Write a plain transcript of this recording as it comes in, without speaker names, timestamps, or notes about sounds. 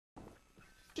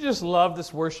You just love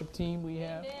this worship team we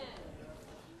have. Amen.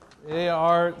 They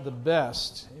are the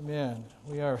best. Amen.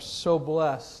 We are so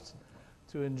blessed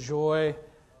to enjoy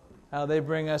how they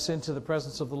bring us into the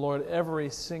presence of the Lord every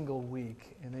single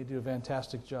week, and they do a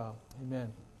fantastic job.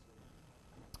 Amen.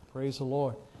 Praise the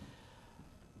Lord.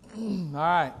 All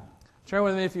right. Turn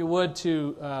with me, if you would,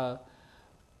 to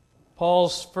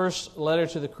Paul's first letter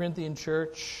to the Corinthian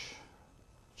church,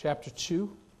 chapter 2,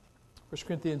 1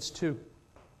 Corinthians 2.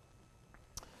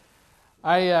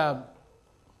 I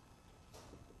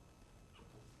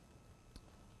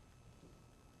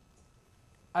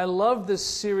love this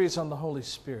series on the Holy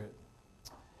Spirit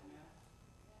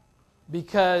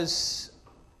because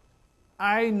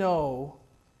I know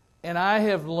and I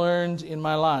have learned in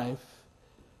my life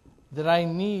that I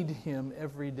need Him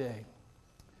every day.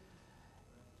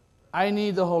 I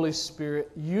need the Holy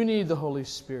Spirit. You need the Holy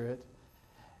Spirit.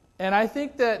 And I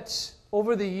think that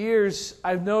over the years,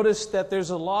 I've noticed that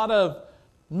there's a lot of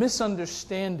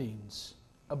misunderstandings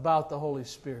about the Holy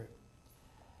Spirit.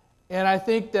 And I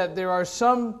think that there are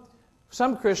some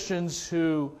Christians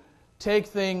who take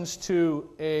things to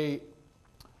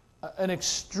an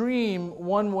extreme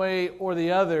one way or the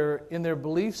other in their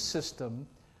belief system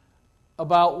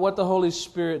about what the Holy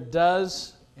Spirit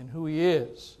does and who He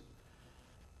is.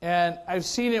 And I've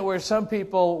seen it where some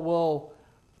people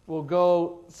will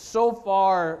go so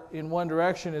far in one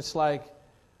direction, it's like,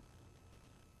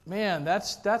 man,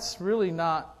 that's really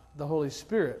not the Holy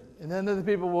Spirit. And then other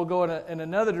people will go in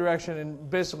another direction and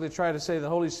basically try to say the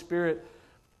Holy Spirit,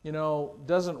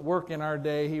 doesn't work in our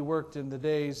day. He worked in the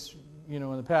days,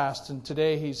 in the past, and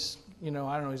today He's, he's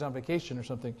on vacation or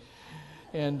something.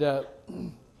 And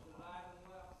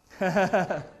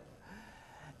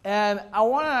and I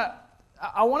want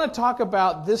to talk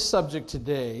about this subject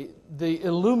today, the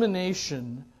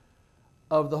illumination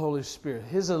of the Holy Spirit,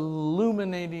 His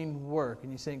illuminating work.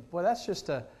 And you think, boy, that's just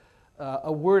a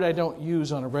word I don't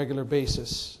use on a regular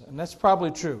basis. And that's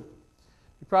probably true.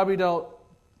 You probably don't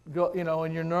go,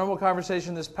 in your normal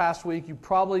conversation this past week, you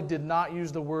probably did not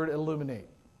use the word illuminate.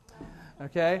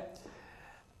 Okay?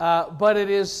 But it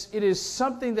is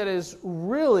something that is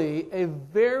really a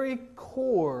very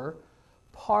core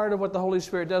part of what the Holy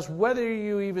Spirit does, whether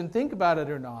you even think about it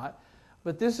or not.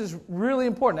 But this is really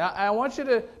important. Now, I want you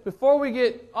to, before we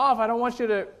get off, I don't want you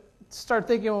to start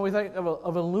thinking when we think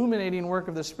of illuminating work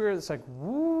of the Spirit, it's like,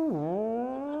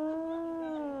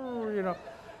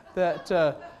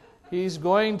 that He's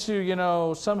going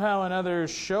to, somehow or another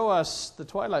show us the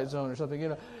Twilight Zone or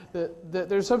something. That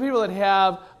there's some people that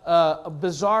have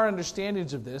bizarre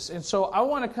understandings of this. And so I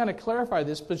want to kind of clarify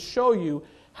this, but show you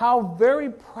how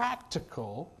very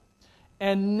practical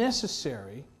and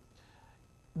necessary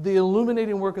the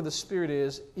illuminating work of the Spirit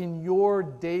is in your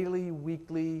daily,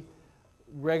 weekly,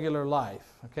 regular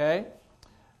life. Okay?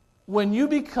 When you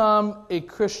become a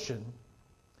Christian,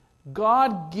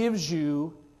 God gives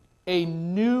you a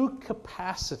new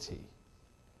capacity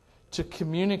to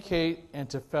communicate and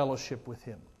to fellowship with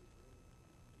Him.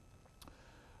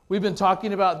 We've been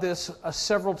talking about this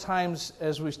several times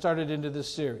as we started into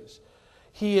this series.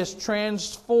 He has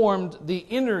transformed the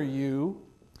inner you.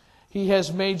 He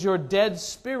has made your dead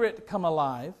spirit come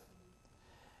alive.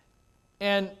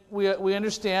 And we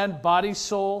understand body,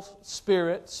 soul,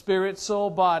 spirit, soul,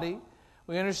 body.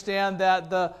 We understand that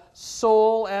the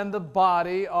soul and the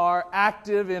body are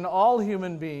active in all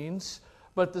human beings,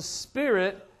 but the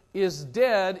spirit is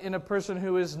dead in a person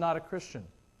who is not a Christian.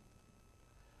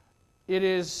 It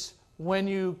is when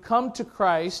you come to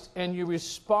Christ and you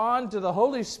respond to the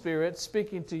Holy Spirit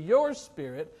speaking to your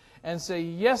spirit and say,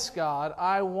 yes, God,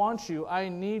 I want you, I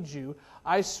need you,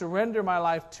 I surrender my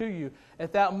life to you.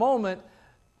 At that moment,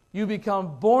 you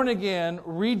become born again,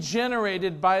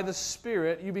 regenerated by the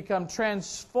Spirit. You become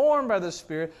transformed by the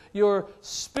Spirit. Your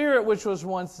spirit, which was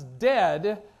once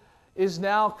dead, is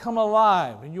now come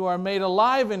alive. And you are made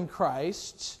alive in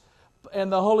Christ.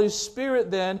 And the Holy Spirit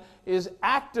then is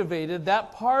activated,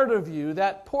 that part of you,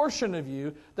 that portion of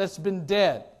you that's been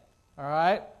dead. All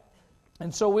right?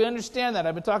 And so we understand that.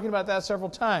 I've been talking about that several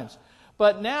times.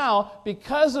 But now,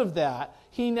 because of that,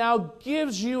 He now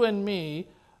gives you and me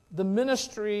the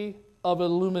ministry of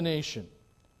illumination.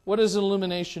 What does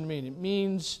illumination mean? It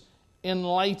means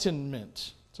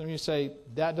enlightenment. Some of you say,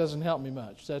 that doesn't help me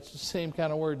much. That's the same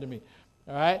kind of word to me.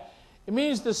 All right? It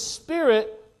means the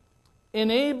Spirit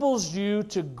enables you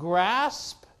to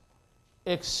grasp,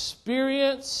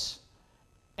 experience,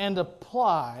 and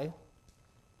apply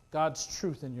God's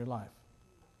truth in your life.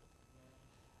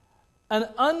 An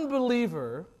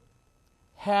unbeliever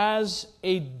has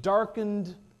a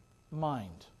darkened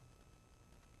mind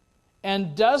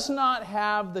and does not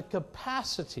have the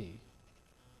capacity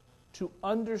to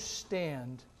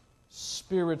understand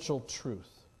spiritual truth.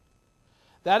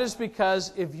 That is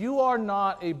because if you are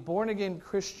not a born-again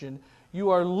Christian, you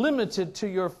are limited to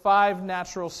your 5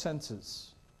 natural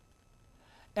senses.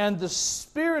 And the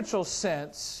spiritual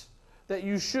sense that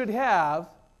you should have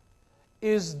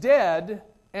is dead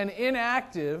and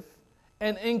inactive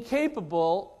and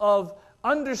incapable of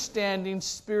understanding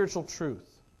spiritual truth.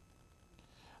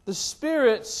 The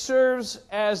Spirit serves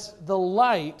as the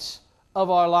light of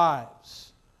our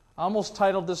lives. I almost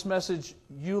titled this message,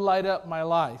 "You Light Up My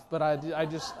Life," but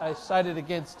I cited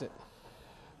against it.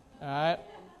 All right?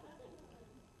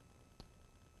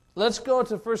 Let's go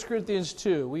to 1 Corinthians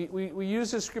 2. We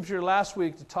used this scripture last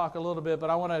week to talk a little bit, but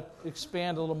I want to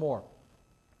expand a little more.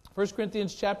 1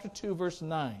 Corinthians chapter 2, verse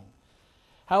 9.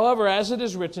 "However, as it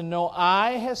is written, no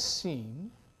eye has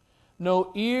seen,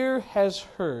 no ear has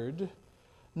heard,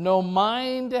 no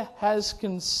mind has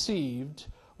conceived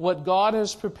what God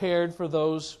has prepared for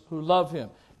those who love Him."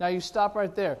 Now you stop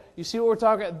right there. You see what we're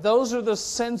talking about? Those are the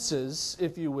senses,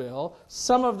 if you will,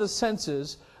 some of the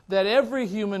senses that every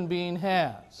human being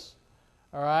has.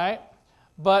 All right?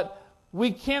 But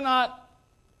we cannot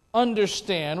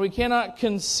understand, we cannot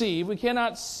conceive, we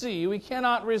cannot see, we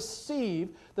cannot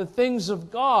receive the things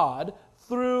of God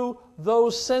through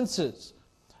those senses.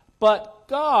 But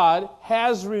God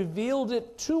has revealed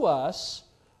it to us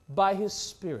by His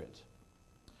Spirit.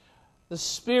 The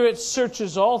Spirit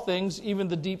searches all things, even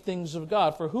the deep things of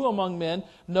God. For who among men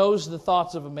knows the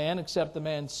thoughts of a man except the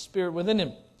man's spirit within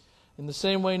him? In the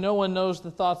same way, no one knows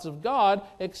the thoughts of God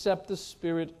except the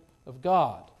Spirit of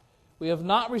God. We have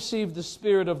not received the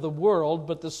spirit of the world,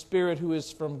 but the Spirit who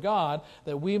is from God,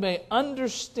 that we may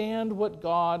understand what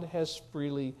God has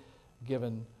freely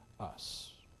given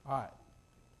us. All right.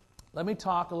 Let me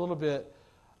talk a little bit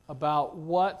about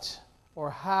what or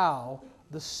how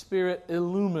the Spirit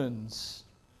illumines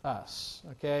us.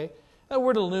 Okay? That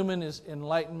word illumine is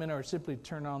enlightenment, or simply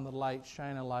turn on the light,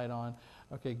 shine a light on.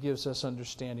 Okay, gives us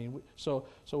understanding. So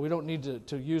we don't need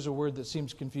to use a word that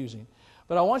seems confusing.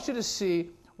 But I want you to see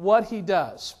what He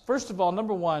does. First of all,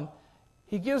 number one,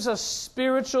 He gives us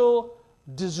spiritual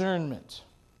discernment.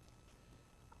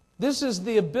 This is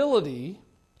the ability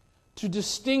to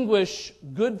distinguish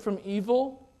good from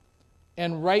evil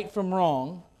and right from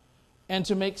wrong, and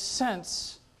to make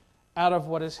sense out of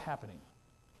what is happening.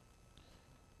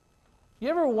 You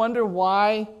ever wonder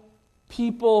why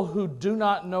people who do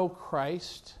not know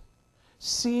Christ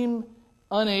seem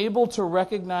unable to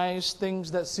recognize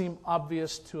things that seem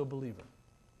obvious to a believer?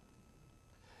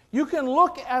 You can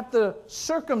look at the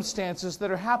circumstances that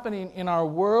are happening in our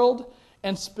world,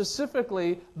 and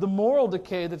specifically the moral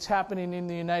decay that's happening in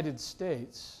the United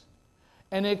States,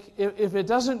 and if it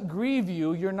doesn't grieve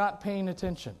you, you're not paying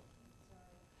attention.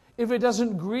 If it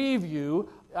doesn't grieve you,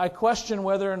 I question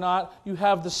whether or not you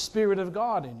have the Spirit of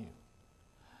God in you.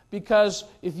 Because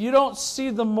if you don't see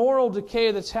the moral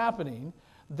decay that's happening,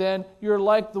 then you're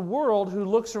like the world who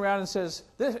looks around and says,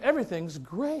 everything's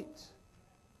great.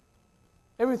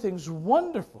 Everything's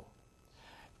wonderful.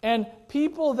 And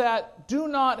people that do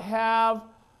not have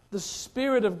the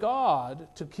Spirit of God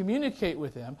to communicate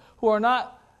with them, who are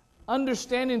not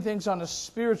understanding things on a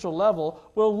spiritual level,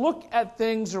 will look at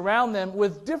things around them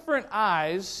with different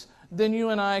eyes than you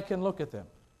and I can look at them.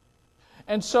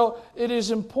 And so it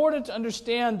is important to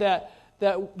understand that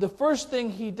the first thing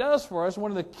He does for us,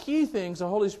 one of the key things the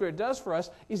Holy Spirit does for us,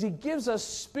 is He gives us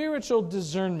spiritual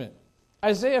discernment.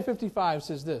 Isaiah 55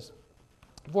 says this,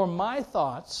 "For my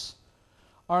thoughts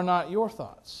are not your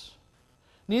thoughts,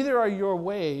 neither are your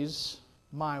ways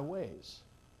my ways,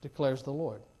 declares the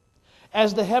Lord.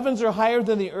 As the heavens are higher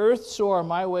than the earth, so are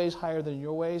my ways higher than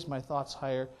your ways, my thoughts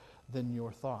higher than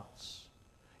your thoughts."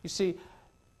 You see,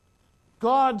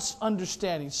 God's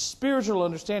understanding, spiritual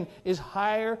understanding, is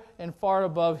higher and far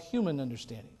above human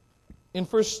understanding. In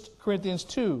 1 Corinthians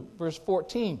 2, verse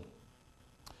 14,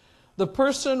 "The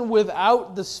person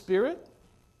without the Spirit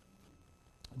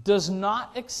does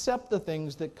not accept the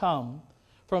things that come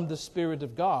from the Spirit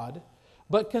of God,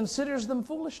 but considers them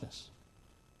foolishness,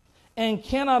 and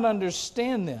cannot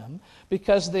understand them,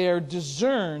 because they are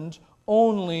discerned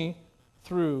only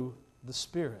through the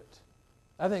Spirit."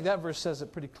 I think that verse says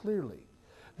it pretty clearly.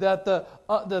 That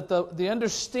the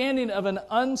understanding of an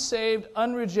unsaved,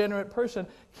 unregenerate person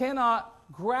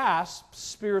cannot grasp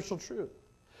spiritual truth.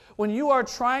 When you are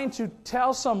trying to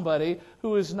tell somebody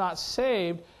who is not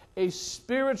saved a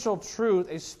spiritual truth,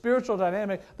 a spiritual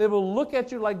dynamic, they will look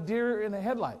at you like deer in the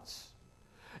headlights.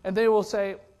 And they will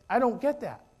say, "I don't get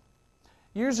that."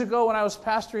 Years ago when I was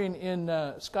pastoring in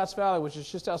Scotts Valley, which is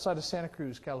just outside of Santa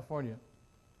Cruz, California,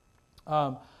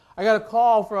 I got a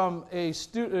call from a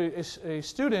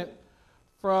student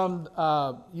from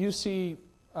UC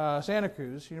Santa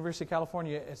Cruz, University of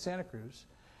California at Santa Cruz,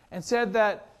 and said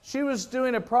that she was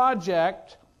doing a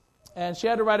project and she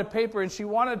had to write a paper, and she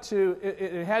wanted to,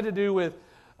 it had to do with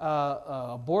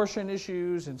abortion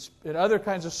issues and other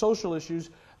kinds of social issues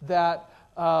that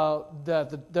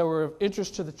were of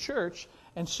interest to the church.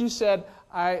 And she said,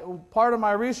 part of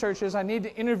my research is I need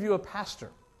to interview a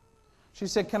pastor. She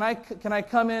said, can I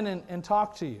come in and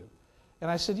talk to you? And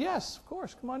I said, yes, of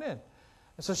course, come on in.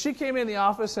 And so she came in the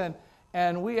office,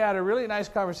 and we had a really nice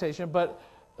conversation, but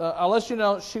I'll let you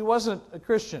know, she wasn't a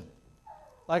Christian,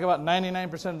 like about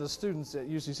 99% of the students at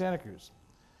UC Santa Cruz.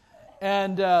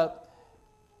 And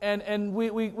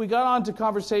we got on to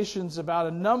conversations about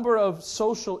a number of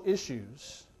social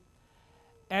issues,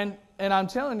 and I'm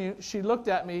telling you, she looked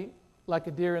at me like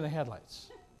a deer in the headlights.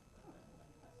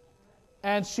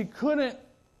 And she couldn't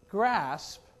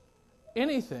grasp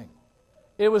anything.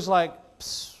 It was like,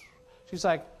 psst. She's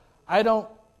like, I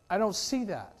don't see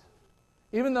that.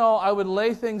 Even though I would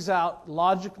lay things out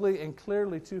logically and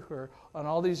clearly to her on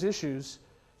all these issues,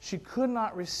 she could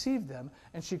not receive them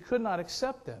and she could not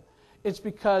accept them. It's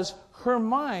because her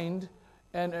mind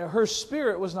and her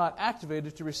spirit was not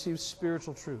activated to receive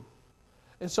spiritual truth.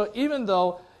 And so even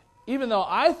though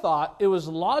I thought it was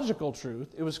logical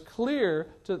truth, it was clear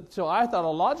so I thought a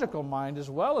logical mind as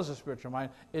well as a spiritual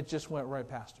mind, it just went right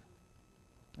past her.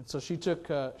 And so she took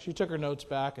her notes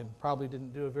back and probably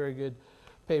didn't do a very good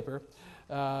paper,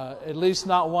 at least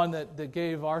not one that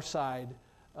gave our side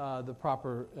the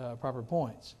proper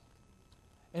points.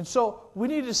 And so we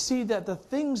need to see that the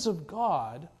things of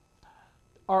God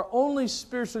are only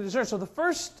spiritually discerned. So the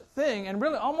first thing, and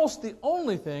really almost the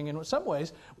only thing in some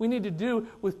ways, we need to do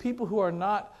with people who are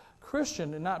not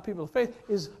Christian and not people of faith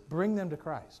is bring them to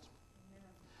Christ.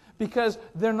 Because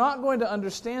they're not going to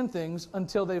understand things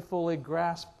until they fully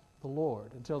grasp the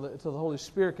Lord, until the Holy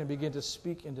Spirit can begin to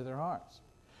speak into their hearts.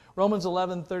 Romans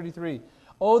 11:33.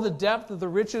 Oh, the depth of the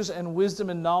riches and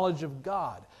wisdom and knowledge of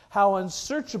God. How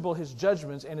unsearchable His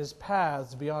judgments and His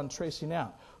paths beyond tracing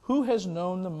out. Who has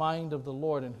known the mind of the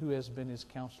Lord, and who has been His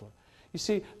counselor? You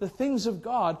see, the things of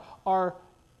God are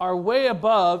way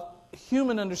above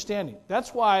human understanding.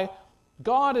 That's why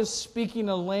God is speaking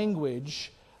a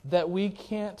language that we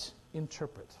can't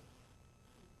interpret.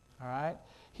 All right?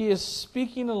 He is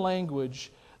speaking a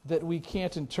language that we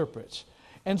can't interpret.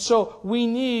 And so we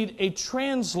need a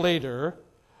translator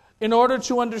in order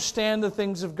to understand the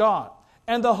things of God.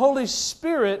 And the Holy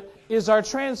Spirit is our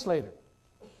translator.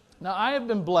 Now, I have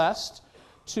been blessed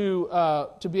to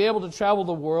be able to travel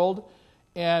the world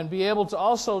and be able to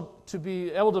also to be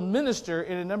able to minister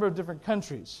in a number of different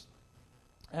countries.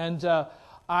 And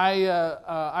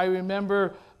I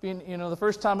remember being, the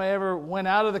first time I ever went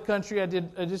out of the country, I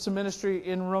did some ministry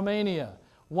in Romania,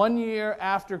 1 year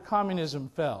after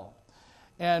communism fell,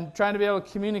 and trying to be able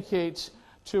to communicate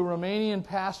to Romanian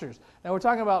pastors. Now we're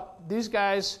talking about these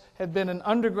guys had been an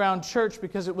underground church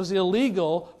because it was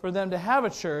illegal for them to have a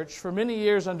church for many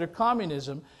years under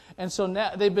communism, and so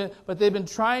now they've been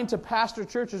trying to pastor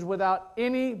churches without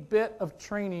any bit of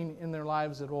training in their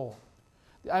lives at all.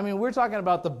 I mean, we're talking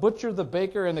about the butcher, the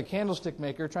baker, and the candlestick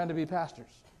maker trying to be pastors.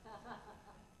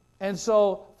 And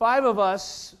so 5 of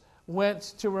us went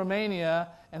to Romania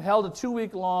and held a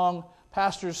 2-week-long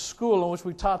pastor's school in which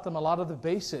we taught them a lot of the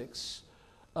basics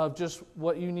of just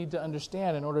what you need to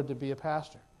understand in order to be a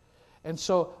pastor. And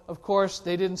so, of course,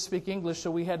 they didn't speak English, so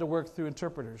we had to work through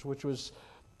interpreters, which was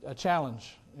a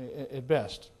challenge at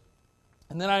best.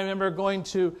 And then I remember going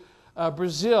to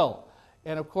Brazil.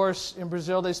 And, of course, in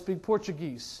Brazil they speak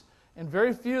Portuguese. And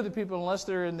very few of the people, unless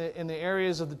they're in the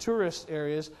areas of the tourist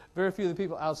areas, very few of the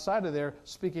people outside of there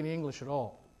speak any English at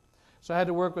all. So I had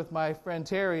to work with my friend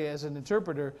Terry as an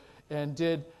interpreter,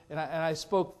 and I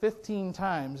spoke 15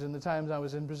 times in the times I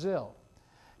was in Brazil.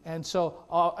 And so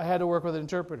I had to work with an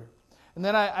interpreter. And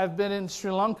then I've been in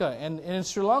Sri Lanka. And in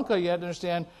Sri Lanka, you have to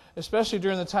understand, especially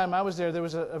during the time I was there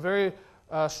was a very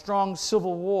strong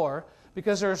civil war,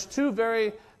 because there's 2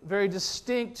 very, very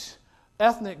distinct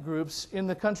ethnic groups in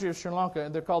the country of Sri Lanka.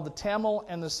 And they're called the Tamil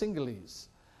and the Sinhalese.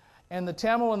 And the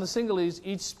Tamil and the Sinhalese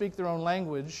each speak their own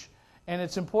language. And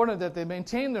it's important that they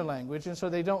maintain their language. And so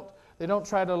they don't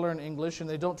try to learn English, and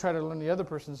they don't try to learn the other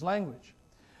person's language.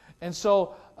 And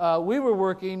so we were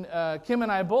working, Kim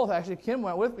and I both, actually Kim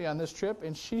went with me on this trip,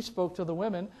 and she spoke to the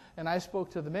women, and I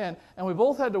spoke to the men. And we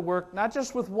both had to work not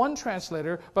just with one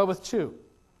translator, but with 2.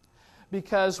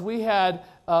 Because we had,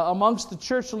 amongst the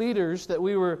church leaders that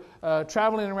we were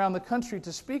traveling around the country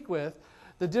to speak with,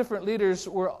 the different leaders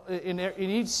were, in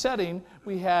each setting,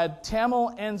 we had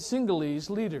Tamil and Sinhalese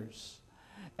leaders.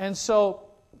 And so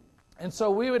And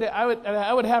so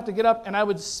I would have to get up and I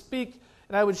would speak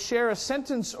and I would share a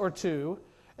sentence or two,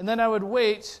 and then I would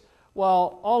wait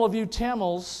while all of you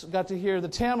Tamils got to hear the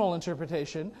Tamil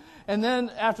interpretation. And then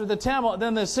after the Tamil,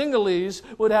 then the Sinhalese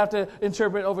would have to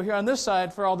interpret over here on this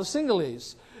side for all the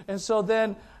Sinhalese. And so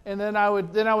then I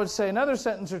would say another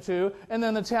sentence or two, and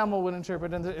then the Tamil would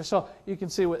interpret. And so you can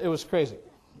see it was crazy.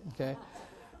 Okay,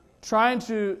 trying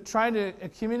to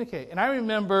communicate. And I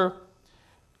remember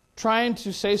trying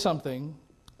to say something,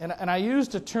 and I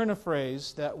used a turn of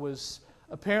phrase that was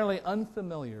apparently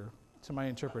unfamiliar to my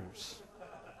interpreters.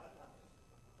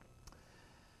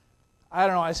 I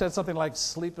don't know, I said something like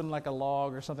sleeping like a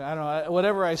log or something. I don't know,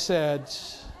 whatever I said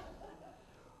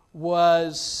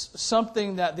was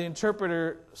something that the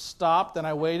interpreter stopped, and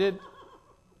I waited.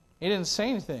 He didn't say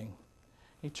anything.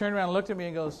 He turned around and looked at me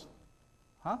and goes,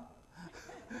 huh?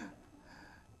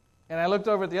 And I looked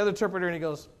over at the other interpreter and he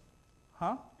goes,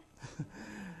 huh?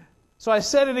 So I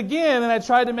said it again, and I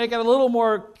tried to make it a little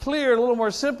more clear, a little more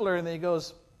simpler, and then he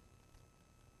goes,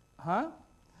 huh?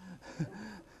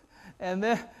 And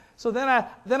then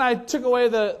I took away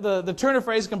the turn of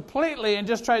phrase completely and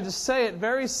just tried to say it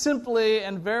very simply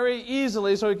and very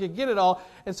easily so he could get it all.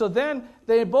 And so then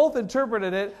they both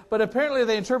interpreted it, but apparently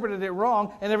they interpreted it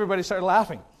wrong, and everybody started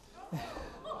laughing.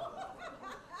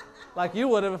 Like you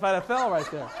would have if I'd have fell right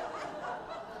there.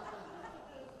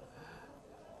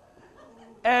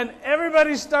 And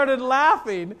everybody started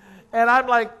laughing, and I'm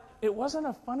like, it wasn't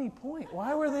a funny point.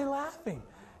 Why were they laughing?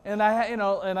 And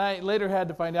I later had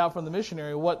to find out from the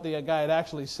missionary what the guy had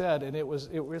actually said, and it was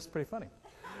pretty funny.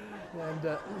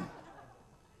 And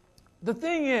the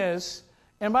thing is,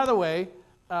 and by the way,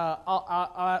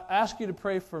 I'll ask you to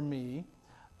pray for me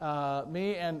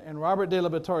and Robert de la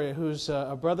Vittoria, who's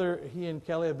a brother. He and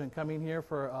Kelly have been coming here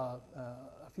for a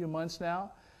few months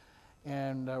now.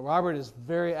 And Robert is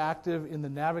very active in the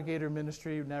Navigator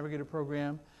ministry, Navigator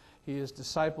program. He has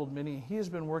discipled many. He has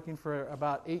been working for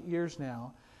about 8 years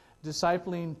now,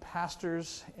 discipling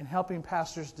pastors and helping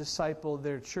pastors disciple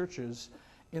their churches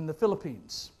in the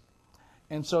Philippines.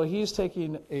 And so he's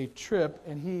taking a trip,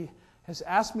 and he has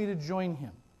asked me to join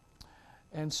him.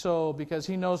 And so, because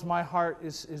he knows my heart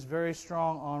is very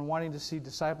strong on wanting to see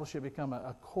discipleship become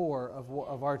a core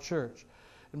of our church.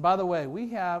 And by the way, we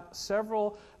have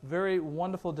several very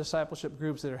wonderful discipleship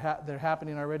groups that are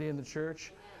happening already in the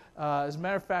church. As a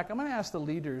matter of fact, I'm going to ask the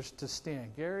leaders to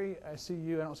stand. Gary, I see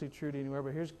you. I don't see Trudy anywhere,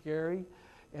 but here's Gary.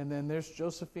 And then there's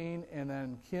Josephine. And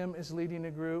then Kim is leading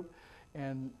a group.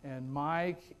 And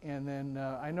Mike. And then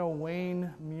I know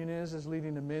Wayne Muniz is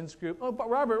leading the men's group. Oh, but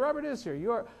Robert is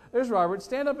here. There's Robert.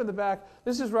 Stand up in the back.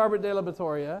 This is Robert de la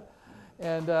Vittoria.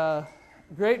 And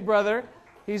great brother.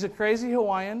 He's a crazy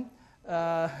Hawaiian.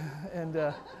 But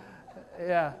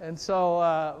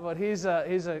he's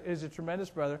a tremendous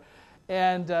brother,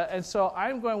 and so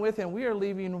I'm going with him. We are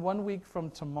leaving 1 week from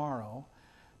tomorrow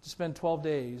to spend 12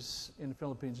 days in the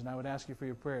Philippines, and I would ask you for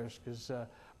your prayers because we'll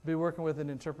be working with an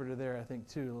interpreter there, I think,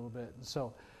 too, a little bit. And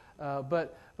so,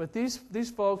 but these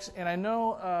folks, and I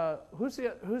know who's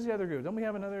the other group? Don't we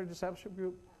have another discipleship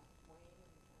group?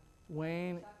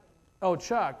 Wayne. Oh,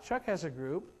 Chuck. Chuck has a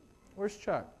group. Where's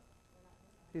Chuck?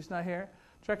 He's not here.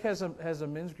 Chuck has a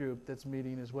men's group that's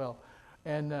meeting as well.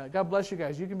 And God bless you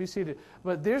guys. You can be seated.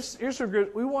 But here's a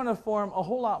group. We want to form a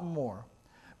whole lot more,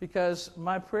 because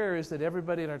my prayer is that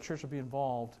everybody in our church will be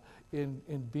involved in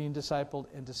being discipled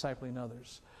and discipling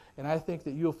others. And I think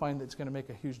that you'll find that it's going to make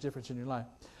a huge difference in your life.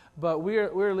 But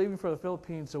we're leaving for the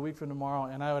Philippines a week from tomorrow,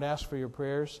 and I would ask for your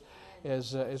prayers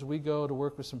as we go to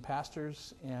work with some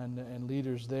pastors and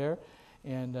leaders there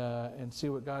and see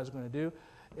what God is going to do.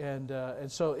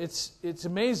 And so it's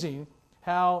amazing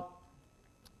how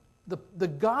the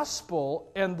gospel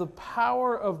and the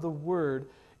power of the word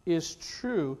is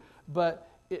true, but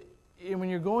when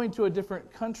you're going to a different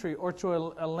country or to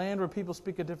a land where people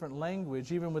speak a different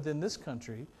language, even within this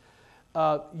country,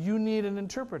 you need an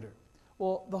interpreter.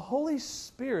 Well, the Holy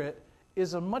Spirit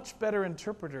is a much better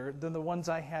interpreter than the ones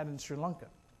I had in Sri Lanka.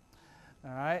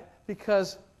 All right?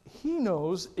 Because he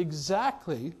knows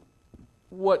exactly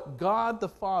what God the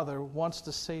Father wants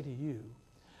to say to you,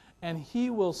 and he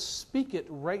will speak it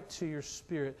right to your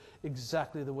spirit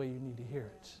exactly the way you need to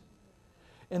hear it.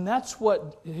 And that's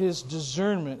what his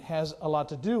discernment has a lot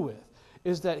to do with,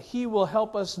 is that he will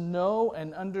help us know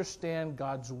and understand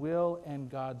God's will and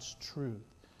God's truth.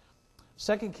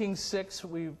 2 Kings 6,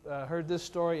 we've heard this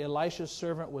story. Elisha's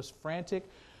servant was frantic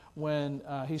when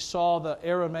he saw the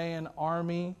Aramean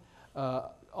army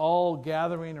all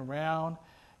gathering around.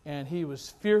 And he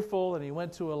was fearful, and he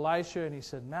went to Elisha, and he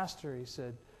said, Master, he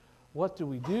said, what do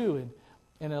we do?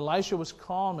 And Elisha was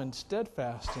calm and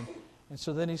steadfast, and And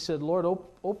so then he said, Lord,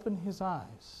 open his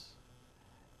eyes.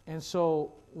 And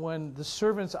so when the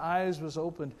servant's eyes was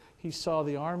opened, he saw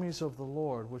the armies of the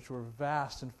Lord, which were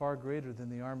vast and far greater than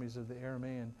the armies of the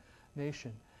Aramaean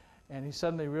nation. And he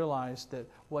suddenly realized that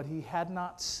what he had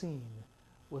not seen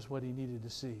was what he needed to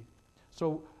see.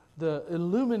 So the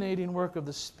illuminating work of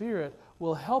the Spirit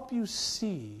will help you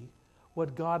see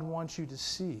what God wants you to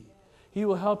see. He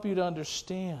will help you to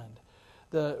understand.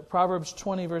 The Proverbs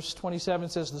 20 verse 27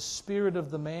 says, the spirit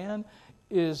of the man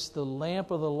is the lamp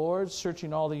of the Lord,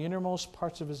 searching all the innermost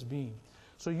parts of his being.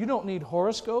 So you don't need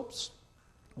horoscopes,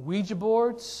 Ouija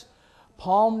boards,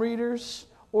 palm readers,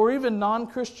 or even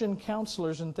non-Christian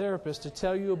counselors and therapists to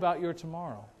tell you about your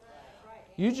tomorrow.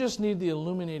 You just need the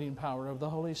illuminating power of the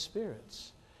Holy Spirit.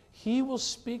 He will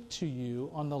speak to you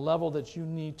on the level that you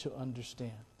need to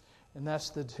understand. And that's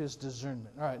his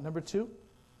discernment. All right, number 2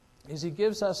 is he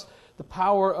gives us the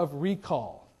power of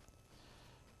recall.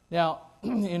 Now,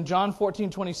 in John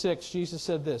 14:26, Jesus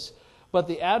said this, but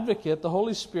the advocate, the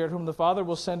Holy Spirit, whom the Father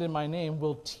will send in my name,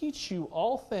 will teach you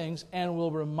all things and will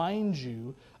remind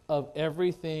you of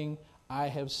everything I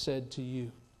have said to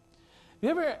you.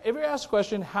 Have you ever asked the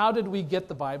question, how did we get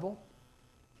the Bible?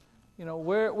 You know,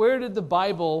 where did the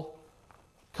Bible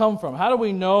come from? How do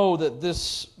we know that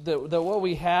that what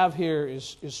we have here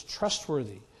is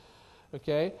trustworthy?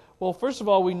 Okay? Well, first of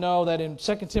all, we know that in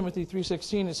 2 Timothy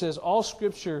 3:16 it says all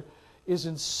Scripture is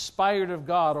inspired of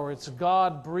God, or it's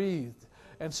God-breathed.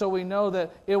 And so we know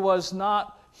that it was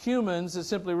not humans that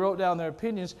simply wrote down their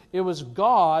opinions. It was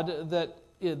God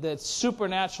that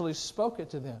supernaturally spoke it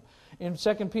to them. In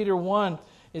 2 Peter 1,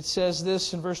 it says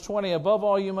this in verse 20, above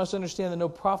all you must understand that no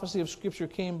prophecy of Scripture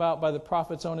came about by the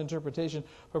prophet's own interpretation,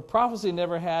 for prophecy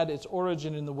never had its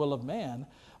origin in the will of man,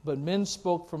 but men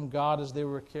spoke from God as they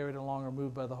were carried along or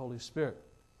moved by the Holy Spirit.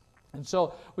 And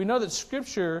so we know that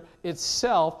Scripture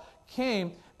itself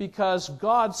came because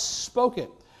God spoke it.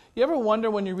 You ever wonder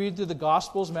when you read through the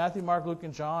Gospels, Matthew, Mark, Luke,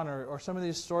 and John, or some of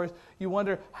these stories, you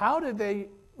wonder, how did they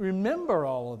remember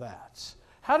all of that?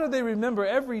 How do they remember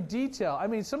every detail? I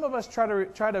mean, some of us try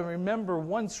to remember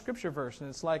one Scripture verse, and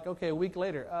it's like, okay, a week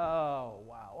later, oh,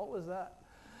 wow, what was that?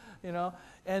 You know,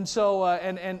 and so,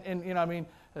 and you know, I mean,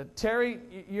 Terry,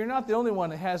 you're not the only one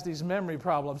that has these memory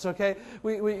problems, okay?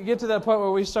 We get to that point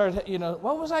where we start, you know,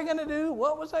 what was I going to do?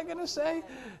 What was I going to say?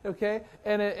 Okay?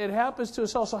 And it happens to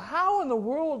us all. So how in the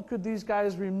world could these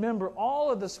guys remember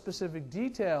all of the specific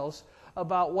details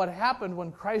about what happened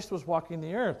when Christ was walking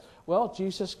the earth? Well,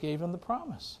 Jesus gave them the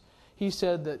promise. He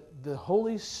said that the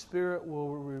Holy Spirit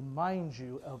will remind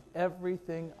you of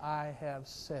everything I have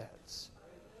said.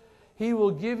 He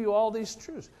will give you all these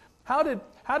truths. How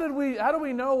do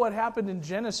we know what happened in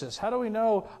Genesis? How do we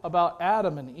know about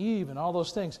Adam and Eve and all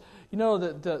those things? You know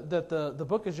that the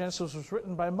book of Genesis was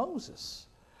written by Moses.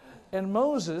 And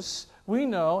Moses, we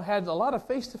know, had a lot of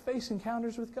face-to-face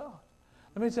encounters with God.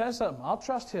 Let me tell you something. I'll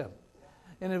trust him.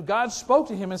 And if God spoke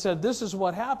to him and said, this is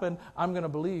what happened, I'm going to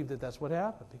believe that that's what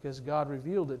happened because God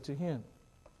revealed it to him.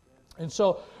 And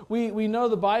so we know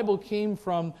the Bible came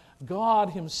from God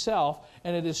himself,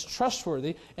 and it is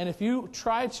trustworthy. And if you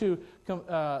try to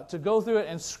go through it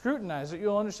and scrutinize it,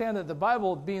 you'll understand that the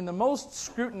Bible, being the most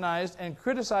scrutinized and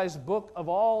criticized book of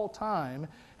all time,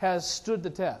 has stood the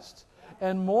test.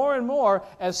 And more,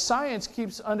 as science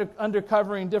keeps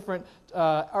uncovering different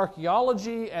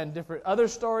archaeology and different other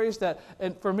stories that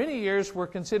and for many years were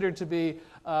considered to be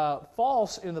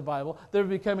false in the Bible, they're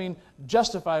becoming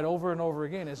justified over and over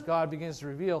again as God begins to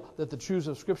reveal that the truths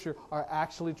of Scripture are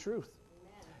actually truth.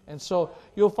 And so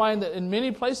you'll find that in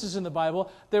many places in the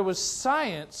Bible, there was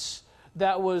science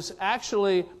that was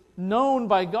actually known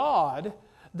by God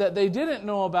that they didn't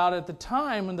know about at the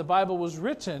time when the Bible was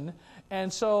written.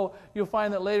 And so you'll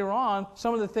find that later on,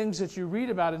 some of the things that you read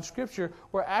about in Scripture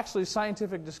were actually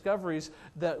scientific discoveries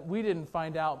that we didn't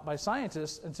find out by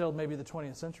scientists until maybe the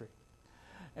 20th century.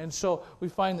 And so we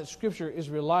find that Scripture is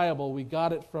reliable. We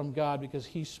got it from God because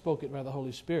He spoke it by the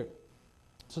Holy Spirit.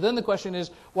 So then the question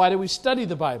is, why do we study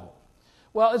the Bible?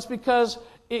 Well, it's because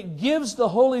it gives the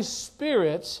Holy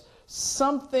Spirit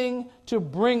something to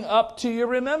bring up to your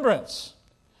remembrance.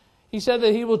 He said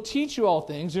that He will teach you all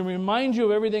things and remind you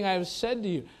of everything I have said to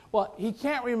you. Well, He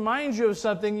can't remind you of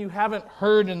something you haven't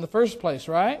heard in the first place,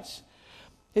 right?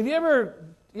 Have you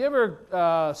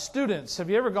ever students, have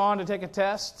you ever gone to take a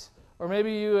test? Or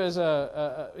maybe you as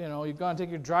you've gone to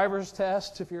take your driver's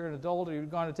test if you're an adult, or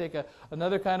you've gone to take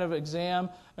another kind of exam,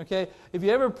 okay? Have you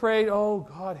ever prayed, oh,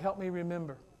 God, help me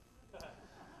remember?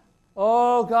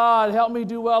 Oh, God, help me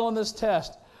do well on this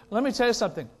test. Let me tell you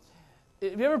something.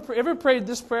 Have you ever prayed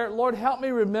this prayer, Lord, help me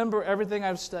remember everything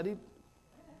I've studied?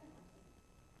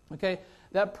 Okay,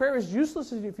 That prayer is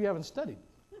useless if you haven't studied.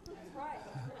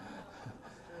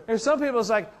 There's some people, it's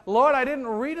like, Lord, I didn't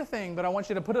read a thing, but I want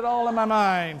you to put it all in my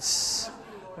mind.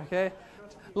 Okay?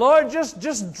 Lord,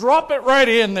 just drop it right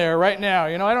in there right now.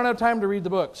 I don't have time to read the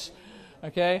books.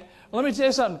 Okay? Let me tell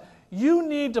you something. You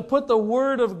need to put the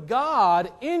Word of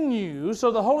God in you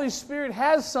so the Holy Spirit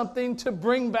has something to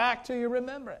bring back to your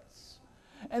remembrance.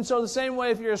 And so the same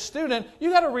way, if you're a student, you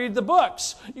got to read the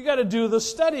books. You got to do the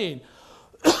studying.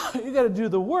 You got to do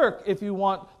the work if you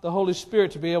want the Holy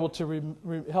Spirit to be able to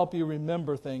help you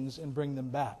remember things and bring them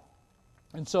back.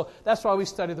 And so that's why we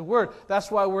study the Word.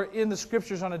 That's why we're in the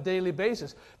Scriptures on a daily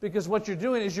basis. Because what you're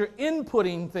doing is you're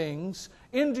inputting things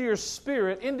into your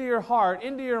spirit, into your heart,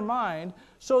 into your mind,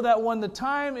 so that when the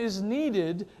time is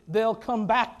needed, they'll come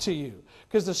back to you.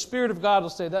 Because the Spirit of God will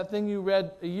say, that thing you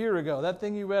read a year ago, that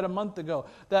thing you read a month ago,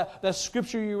 that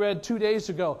Scripture you read 2 days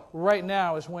ago, right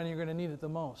now is when you're going to need it the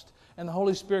most. And the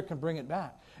Holy Spirit can bring it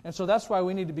back. And so that's why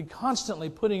we need to be constantly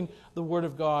putting the Word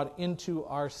of God into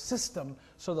our system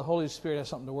so the Holy Spirit has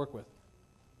something to work with.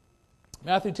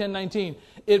 Matthew 10:19,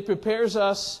 it prepares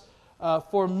us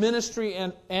for ministry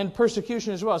and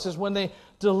persecution as well. It says, when they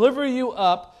deliver you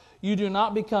up, you do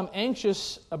not become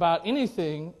anxious about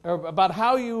anything or about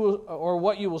how you or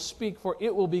what you will speak, for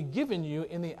it will be given you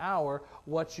in the hour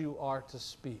what you are to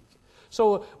speak.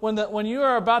 So when you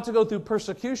are about to go through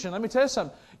persecution, let me tell you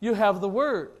something. You have the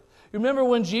Word. You remember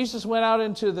when Jesus went out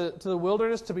into the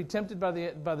wilderness to be tempted by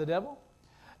the devil?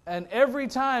 And every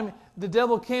time the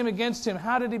devil came against him,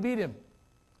 how did he beat him?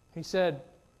 He said,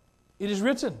 it is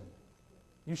written,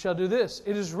 you shall do this.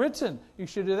 It is written, you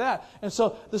should do that. And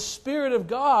so the Spirit of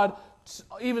God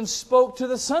even spoke to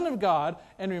the Son of God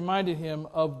and reminded him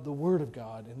of the Word of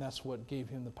God. And that's what gave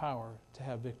him the power to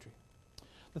have victory.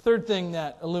 The third thing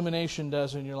that illumination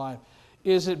does in your life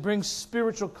is it brings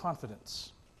spiritual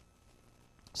confidence.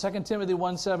 2 Timothy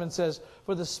 1:7 says,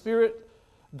 for the Spirit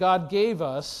God gave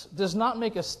us does not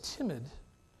make us timid,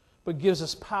 but gives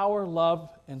us power, love,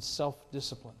 and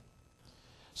self-discipline.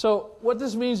 So what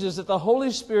this means is that the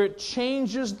Holy Spirit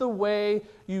changes the way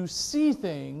you see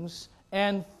things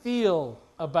and feel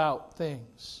about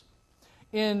things.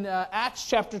 In Acts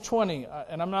chapter 20,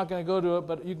 and I'm not going to go to it,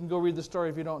 but you can go read the story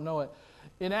if you don't know it.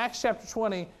 In Acts chapter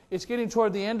 20, it's getting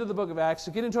toward the end of the book of Acts.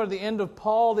 It's getting toward the end of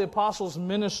Paul the Apostle's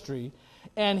ministry.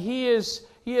 And he was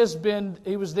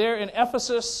there in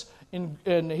Ephesus,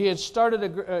 and he had started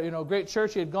a great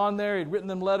church. He had gone there. He had written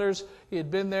them letters. He had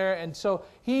been there. And so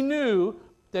he knew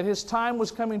that his time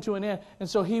was coming to an end. And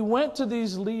so he went to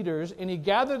these leaders, and he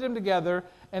gathered them together,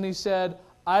 and he said,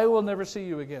 I will never see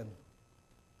you again.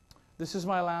 This is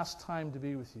my last time to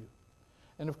be with you.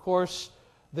 And of course,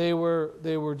 they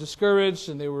were discouraged,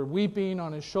 and they were weeping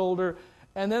on his shoulder.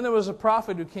 And then there was a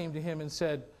prophet who came to him and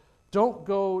said, don't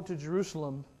go to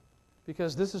Jerusalem,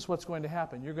 because this is what's going to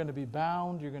happen. You're going to be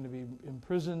bound. You're going to be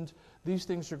imprisoned. These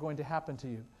things are going to happen to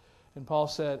you. And Paul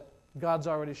said, God's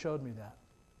already showed me that.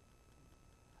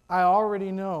 I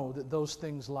already know that those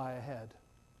things lie ahead.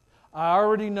 I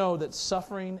already know that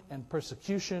suffering and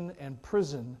persecution and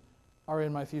prison are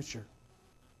in my future.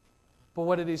 But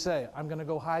what did he say? I'm going to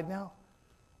go hide now?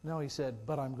 No, he said,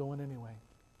 but I'm going anyway.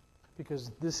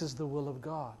 Because this is the will of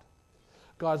God.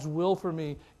 God's will for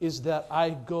me is that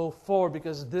I go forward,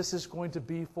 because this is going to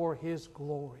be for His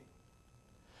glory.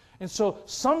 And so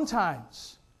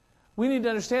sometimes we need to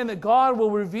understand that God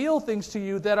will reveal things to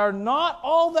you that are not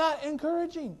all that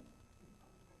encouraging.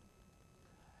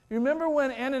 You remember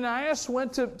when Ananias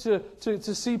went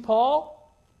to see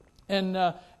Paul? And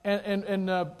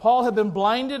Paul had been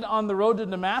blinded on the road to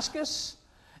Damascus.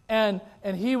 And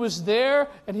he was there,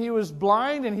 and he was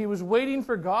blind, and he was waiting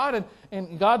for God.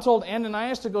 And God told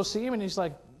Ananias to go see him. And he's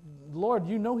like, Lord,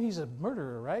 you know he's a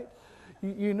murderer, right?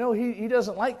 You know he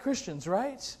doesn't like Christians,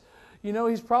 right? You know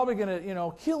he's probably going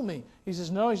to, kill me. He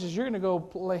says, no. He says, you're going to go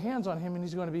lay hands on him, and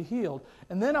he's going to be healed.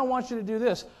 And then I want you to do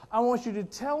this. I want you to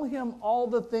tell him all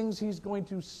the things he's going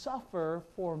to suffer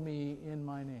for me in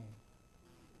my name.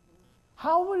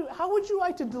 How would you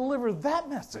like to deliver that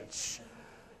message?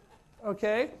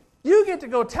 Okay? You get to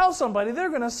go tell somebody they're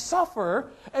going to suffer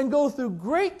and go through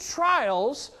great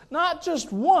trials, not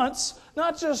just once,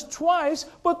 not just twice,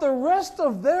 but the rest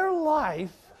of their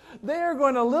life, they are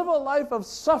going to live a life of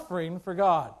suffering for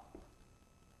God.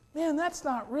 Man, that's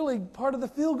not really part of the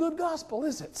feel-good gospel,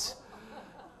 is it?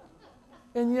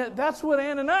 And yet that's what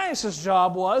Ananias'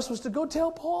 job was to go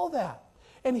tell Paul that.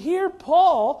 And here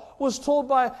Paul was told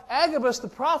by Agabus the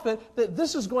prophet that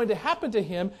this is going to happen to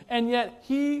him, and yet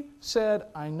he said,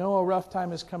 I know a rough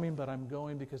time is coming, but I'm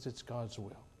going because it's God's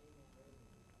will.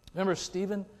 Remember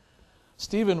Stephen?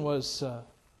 Stephen was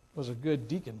a good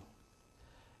deacon.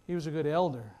 he was a good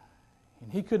elder.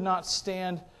 And he could not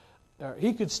stand,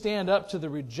 he could stand up to the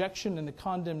rejection and the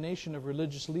condemnation of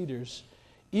religious leaders,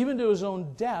 even to his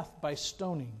own death by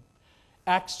stoning.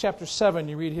 Acts chapter 7,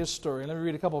 you read his story. Let me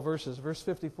read a couple of verses. Verse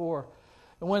 54.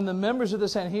 And when the members of the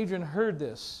Sanhedrin heard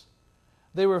this,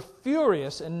 they were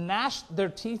furious and gnashed their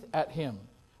teeth at him.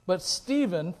 But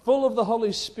Stephen, full of the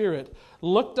Holy Spirit,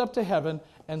 looked up to heaven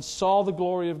and saw the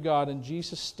glory of God and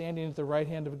Jesus standing at the right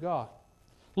hand of God.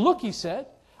 Look, he said,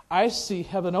 I see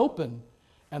heaven open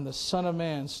and the Son of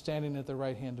Man standing at the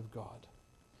right hand of God.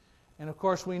 And of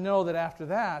course, we know that after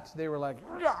that, they were like,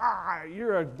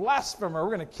 you're a blasphemer,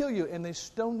 we're going to kill you. And they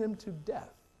stoned him to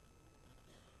death.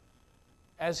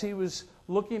 As he was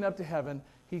looking up to heaven,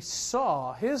 he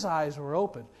saw, his eyes were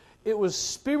open. It was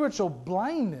spiritual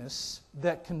blindness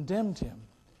that condemned him,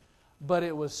 but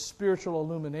it was spiritual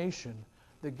illumination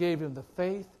that gave him the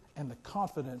faith and the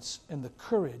confidence and the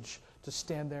courage to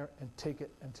stand there and take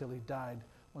it until he died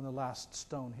when the last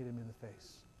stone hit him in the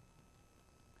face.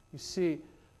 You see,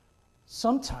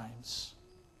 sometimes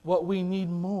what we need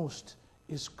most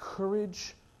is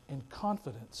courage and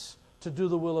confidence to do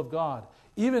the will of God,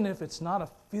 even if it's not a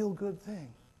feel-good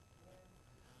thing.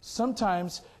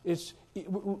 Sometimes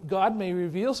God may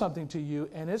reveal something to you,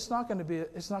 and it's not going to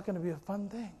be a fun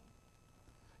thing.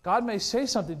 God may say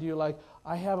something to you like,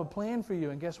 "I have a plan for you,"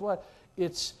 and guess what?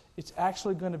 It's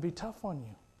actually going to be tough on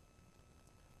you,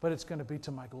 but it's going to be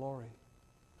to my glory.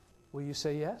 Will you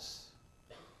say yes,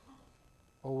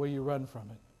 or will you run from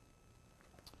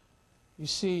it? You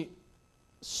see,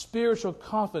 spiritual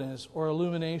confidence or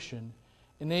illumination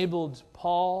enabled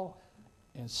Paul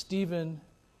and Stephen,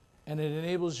 and it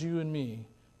enables you and me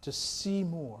to see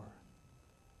more,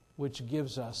 which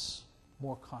gives us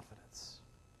more confidence.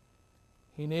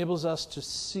 He enables us to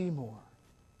see more,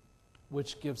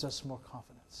 which gives us more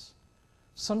confidence.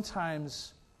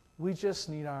 Sometimes we just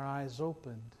need our eyes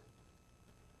opened.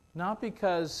 Not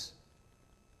because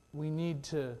we need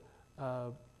to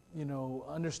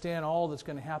understand all that's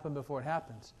going to happen before it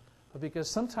happens, but because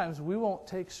sometimes we won't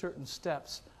take certain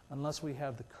steps unless we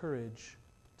have the courage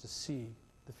to see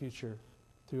the future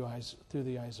through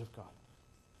the eyes of God.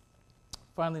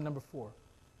 Finally, number 4.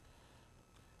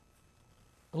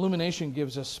 Illumination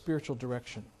gives us spiritual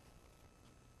direction.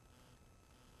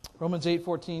 Romans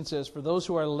 8:14 says, "For those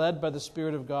who are led by the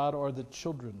Spirit of God are the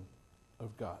children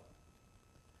of God."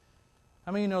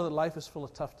 How many of you know that life is full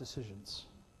of tough decisions?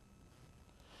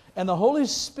 And the Holy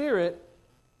Spirit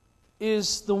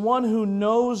is the one who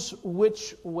knows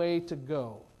which way to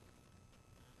go.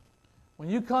 When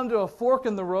you come to a fork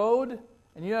in the road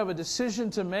and you have a decision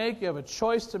to make, you have a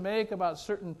choice to make about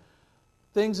certain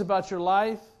things about your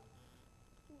life,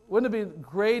 wouldn't it be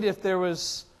great if there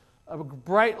was a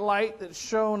bright light that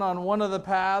shone on one of the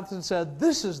paths and said,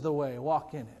 "This is the way,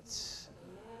 walk in it"?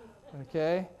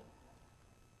 Okay?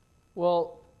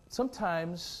 Well,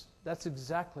 sometimes that's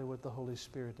exactly what the Holy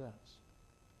Spirit does.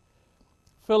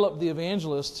 Philip the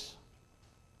evangelist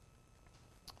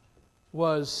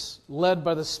was led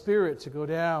by the Spirit to go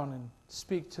down and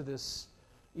speak to this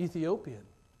Ethiopian,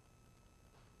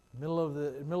 middle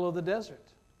of the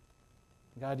desert.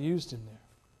 God used him there.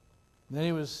 And then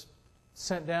he was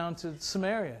sent down to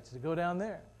Samaria to go down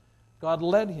there. God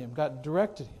led him, God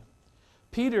directed him.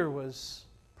 Peter was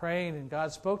praying and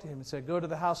God spoke to him and said, "Go to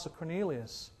the house of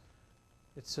Cornelius."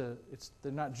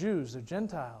 They're not Jews, they're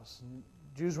Gentiles. And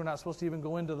Jews were not supposed to even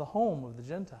go into the home of the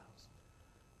Gentiles.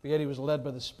 But yet he was led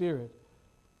by the Spirit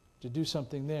to do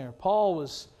something there. Paul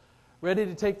was ready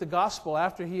to take the gospel.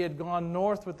 After he had gone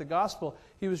north with the gospel,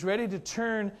 he was ready to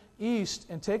turn east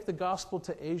and take the gospel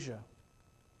to Asia.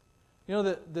 You know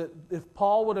that if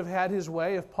Paul would have had his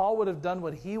way, if Paul would have done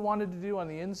what he wanted to do on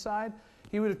the inside,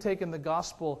 he would have taken the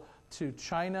gospel to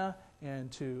China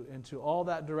and to all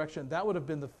that direction. That would have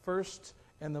been the first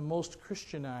and the most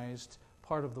Christianized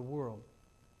part of the world.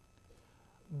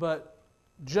 But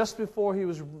just before he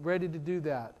was ready to do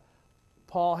that,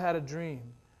 Paul had a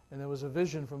dream, and there was a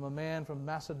vision from a man from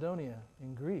Macedonia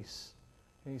in Greece.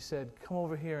 And he said, "Come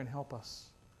over here and help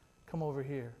us. Come over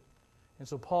here." And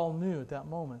so Paul knew at that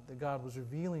moment that God was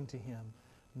revealing to him,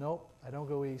 "Nope, I don't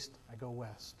go east, I go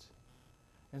west."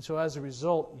 And so as a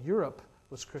result, Europe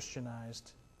was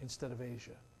Christianized instead of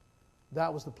Asia.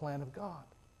 That was the plan of God.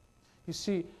 You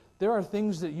see, there are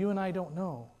things that you and I don't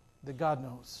know that God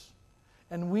knows.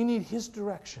 And we need His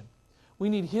direction. We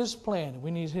need His plan. We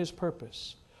need His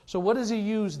purpose. So what does He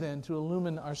use then to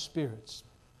illumine our spirits?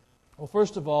 Well,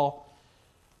 first of all,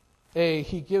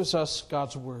 He gives us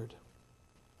God's Word.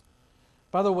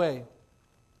 By the way,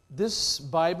 this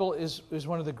Bible is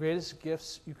one of the greatest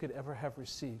gifts you could ever have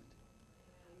received.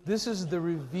 This is the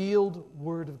revealed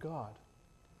Word of God.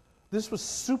 This was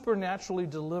supernaturally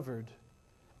delivered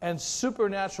and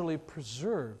supernaturally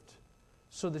preserved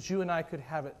so that you and I could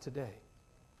have it today.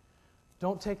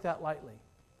 Don't take that lightly.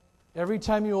 Every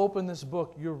time you open this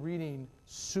book, you're reading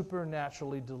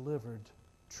supernaturally delivered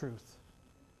truth.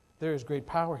 There is great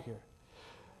power here.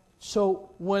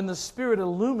 So when the Spirit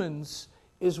illumines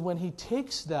is when He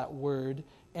takes that word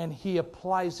and He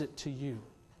applies it to you.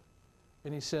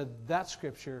 And He said, that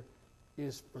scripture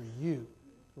is for you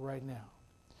right now.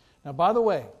 Now, by the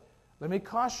way, let me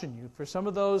caution you, for some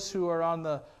of those who are on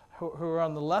the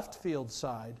left field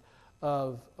side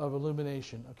of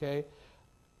illumination, okay?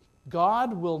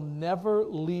 God will never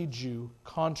lead you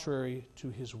contrary to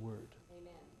His word.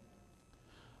 Amen.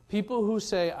 People who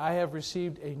say, I have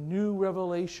received a new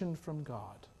revelation from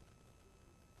God,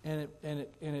 and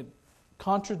it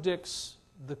contradicts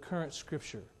the current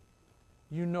scripture,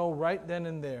 you know right then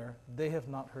and there they have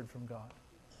not heard from God.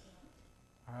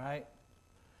 All right?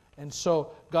 And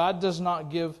so God does not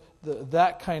give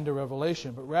that kind of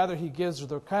revelation, but rather He gives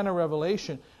the kind of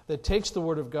revelation that takes the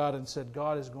Word of God and said,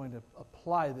 God is going to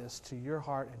apply this to your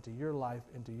heart and to your life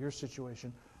and to your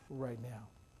situation right now.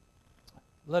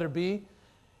 Letter B,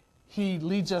 He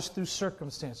leads us through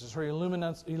circumstances, or He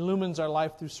illumines our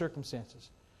life through circumstances.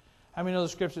 How many know the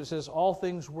scripture that says, all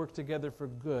things work together for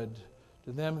good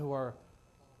to them who are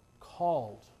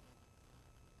called,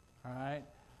 all right,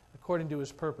 according to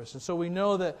His purpose. And so we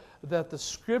know that the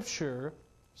scripture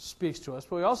speaks to us,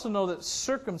 but we also know that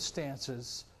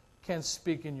circumstances can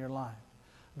speak in your life.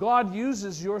 God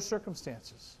uses your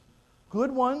circumstances,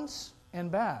 good ones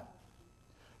and bad.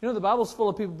 You know, the Bible's full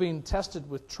of people being tested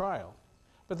with trial,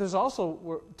 but there's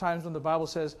also times when the Bible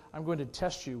says, I'm going to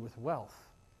test you with wealth.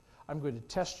 I'm going to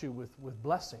test you with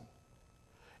blessing.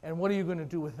 And what are you going to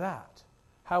do with that?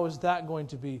 How is that going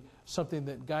to be something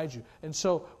that guides you? And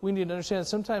so we need to understand that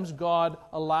sometimes God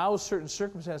allows certain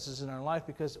circumstances in our life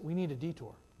because we need a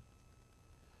detour.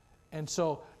 And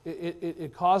so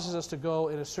it causes us to go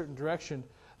in a certain direction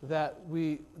that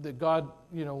God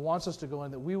wants us to go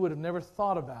in that we would have never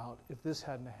thought about if this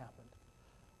hadn't happened.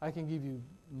 I can give you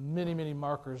many, many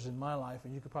markers in my life,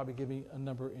 and you could probably give me a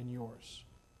number in yours.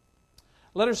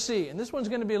 Letter C, and this one's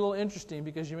going to be a little interesting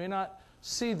because you may not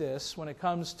see this when it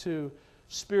comes to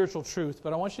spiritual truth,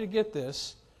 but I want you to get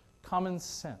this: common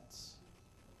sense.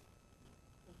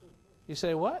 You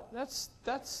say, what?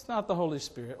 That's not the Holy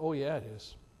Spirit. Oh, yeah, it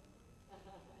is.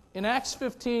 In Acts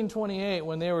 15:28,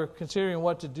 when they were considering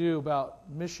what to do about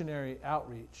missionary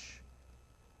outreach,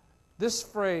 this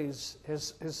phrase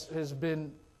has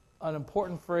been an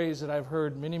important phrase that I've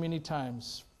heard many, many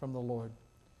times from the Lord.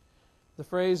 The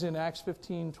phrase in Acts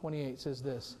 15:28 says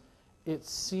this: it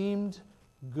seemed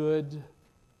good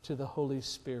to the Holy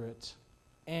Spirit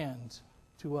and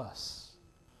to us.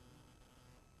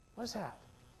 What is that?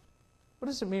 What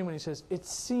does it mean when He says, it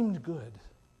seemed good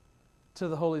to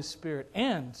the Holy Spirit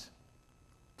and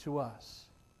to us?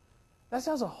 That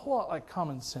sounds a whole lot like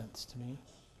common sense to me.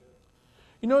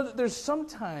 You know, there's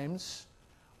sometimes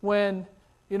when,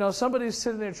 somebody's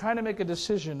sitting there trying to make a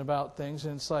decision about things,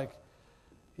 and it's like,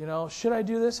 should I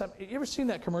do this? You ever seen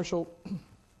that commercial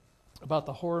about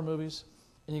the horror movies?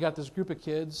 And you got this group of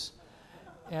kids,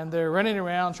 and they're running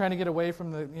around trying to get away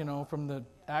from the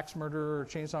axe murderer or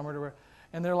chainsaw murderer,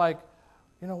 and they're like,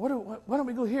 why don't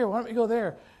we go here? Why don't we go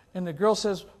there? And the girl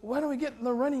says, why don't we get in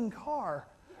the running car?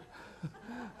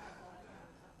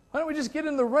 Why don't we just get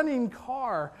in the running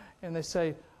car? And they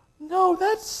say, no,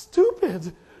 that's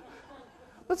stupid.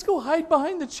 Let's go hide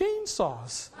behind the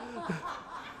chainsaws.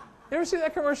 You ever see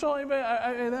that commercial? Anybody?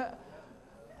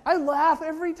 I laugh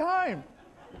every time.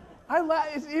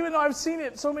 Even though I've seen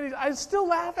it so many times, I still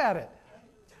laugh at it.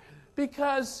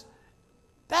 Because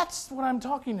that's what I'm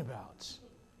talking about.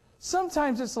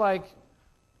 Sometimes it's like,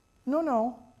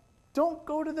 no, don't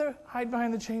go to hide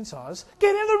behind the chainsaws.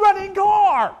 Get in the running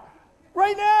car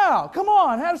right now. Come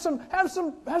on, have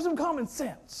some common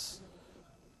sense.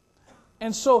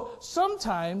 And so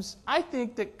sometimes I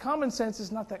think that common sense is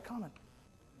not that common.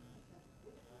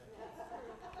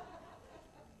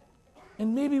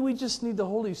 And maybe we just need the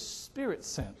Holy Spirit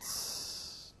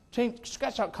sense.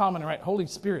 Scratch out common and write Holy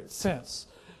Spirit sense.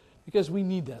 Because we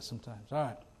need that sometimes. All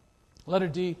right. Letter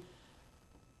D.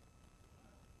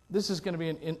 This is going to be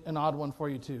an odd one for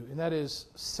you too. And that is,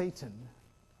 Satan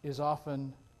is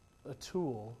often a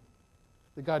tool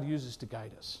that God uses to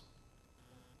guide us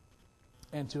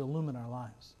and to illumine our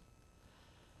lives.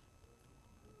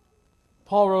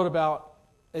 Paul wrote about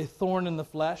a thorn in the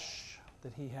flesh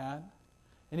that he had.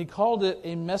 And he called it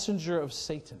a messenger of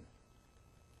Satan.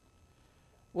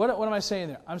 What am I saying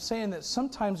there? I'm saying that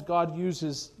sometimes God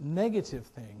uses negative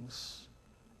things,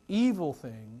 evil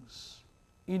things,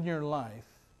 in your life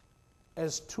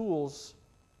as tools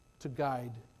to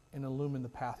guide and illumine the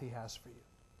path He has for you.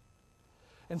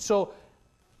 And so,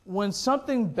 when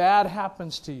something bad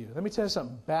happens to you, let me tell you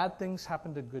something, bad things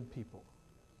happen to good people.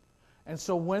 And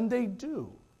so when they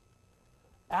do,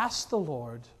 ask the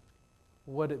Lord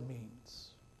what it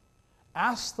means.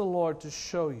 Ask the Lord to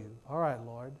show you, all right,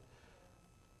 Lord,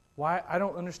 why I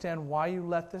don't understand why you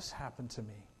let this happen to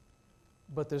me,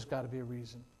 but there's got to be a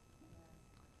reason.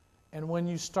 And when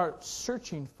you start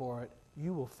searching for it,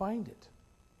 you will find it.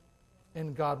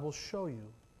 And God will show you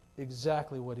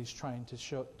exactly what He's trying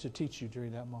to teach you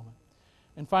during that moment.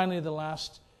 And finally, the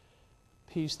last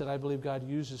piece that I believe God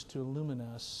uses to illumine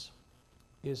us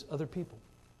is other people.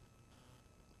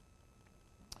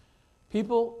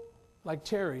 People like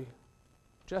Terry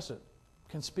Jessup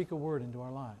can speak a word into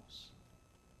our lives.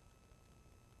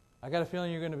 I got a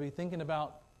feeling you're going to be thinking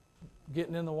about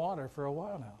getting in the water for a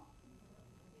while now.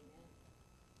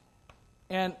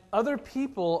 And other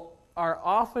people are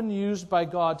often used by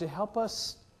God to help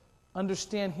us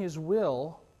understand His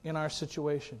will in our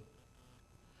situation.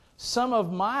 Some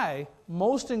of my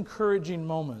most encouraging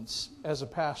moments as a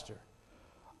pastor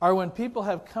are when people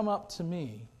have come up to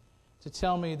me to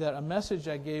tell me that a message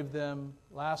I gave them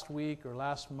last week or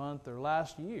last month or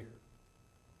last year,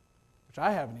 which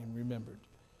I haven't even remembered,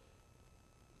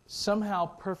 somehow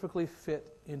perfectly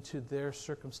fit into their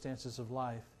circumstances of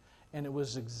life. And it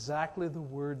was exactly the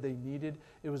word they needed.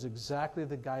 It was exactly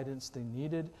the guidance they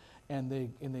needed. And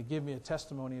they give me a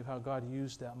testimony of how God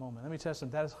used that moment. Let me tell you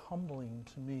something, that is humbling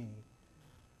to me,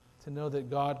 to know that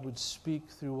God would speak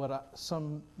through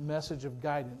some message of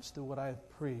guidance through what I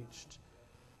have preached.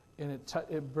 And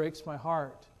it breaks my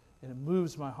heart and it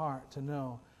moves my heart to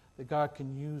know that God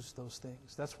can use those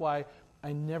things. That's why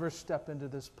I never step into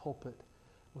this pulpit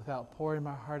without pouring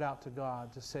my heart out to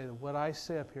God to say that what I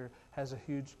say up here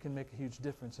can make a huge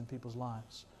difference in people's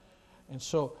lives. And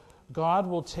so God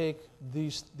will take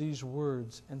these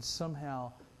words and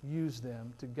somehow use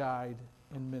them to guide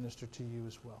and minister to you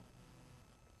as well.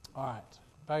 All right.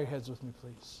 Bow your heads with me,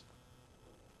 please.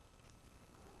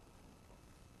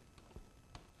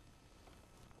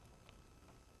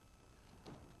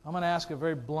 I'm going to ask a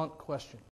very blunt question.